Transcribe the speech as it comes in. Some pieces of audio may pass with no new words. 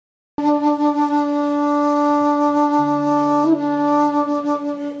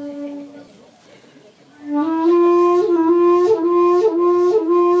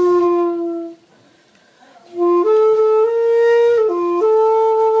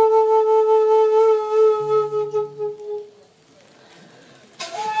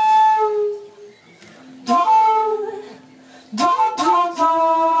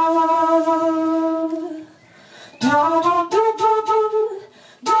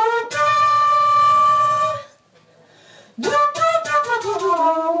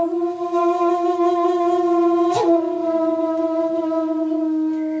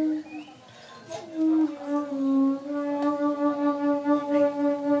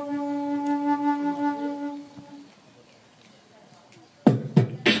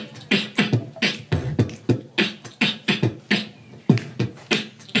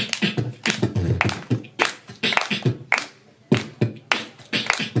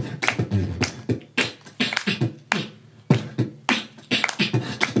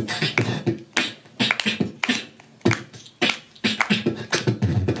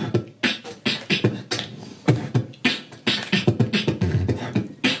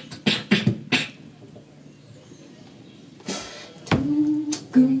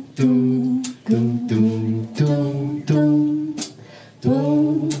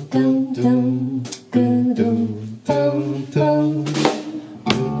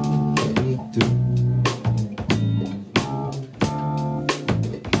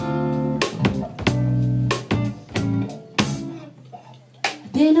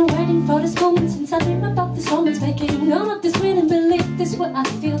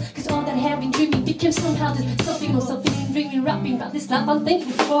feel, cause all that I have been dreaming became somehow this something or something in dreaming, rapping about this life I'm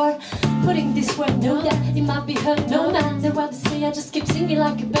thankful for. Putting this word, know that it might be heard, no matter what they say, I just keep singing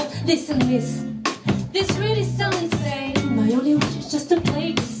like a bird. Listen this, this really sounds insane. My only wish is just to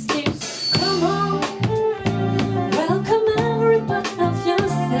play this game. Come on, welcome every part of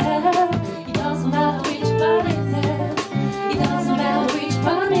yourself. It doesn't matter which part it is. It doesn't matter which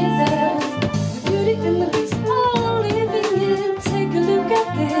part it is. The beauty and the beast all living in. Take a look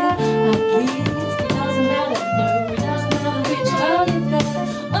at it. At least it doesn't matter. No, it doesn't matter which part it is.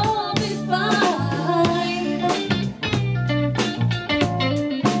 I'll be fine.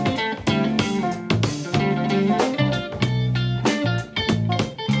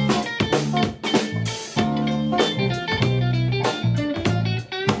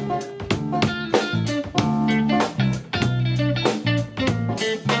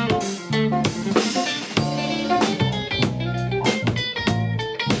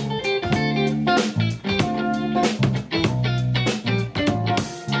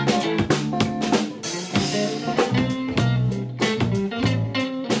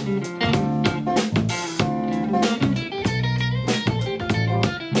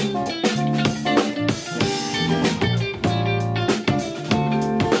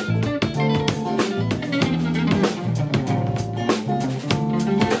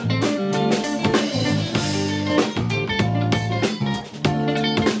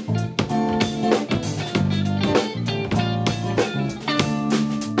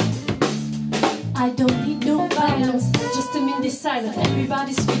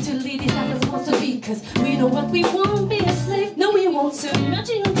 Everybody's free to lead it as supposed to be, cause we know what we want, be a slave. No, we won't. So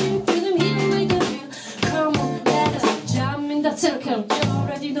imagine a dream, feel them even when you feel. Come on, let us jam in that circle. You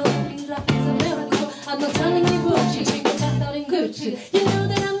already know that life is a miracle. I'm not telling you what you drink, that's not in good shit. You know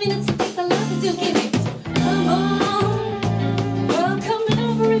that I'm in it to take the life that you give it. Come on, welcome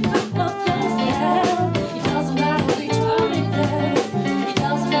every part of yourself. It doesn't matter which part it is. It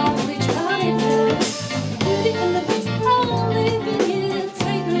doesn't matter which part it is. The beauty and the beast all living.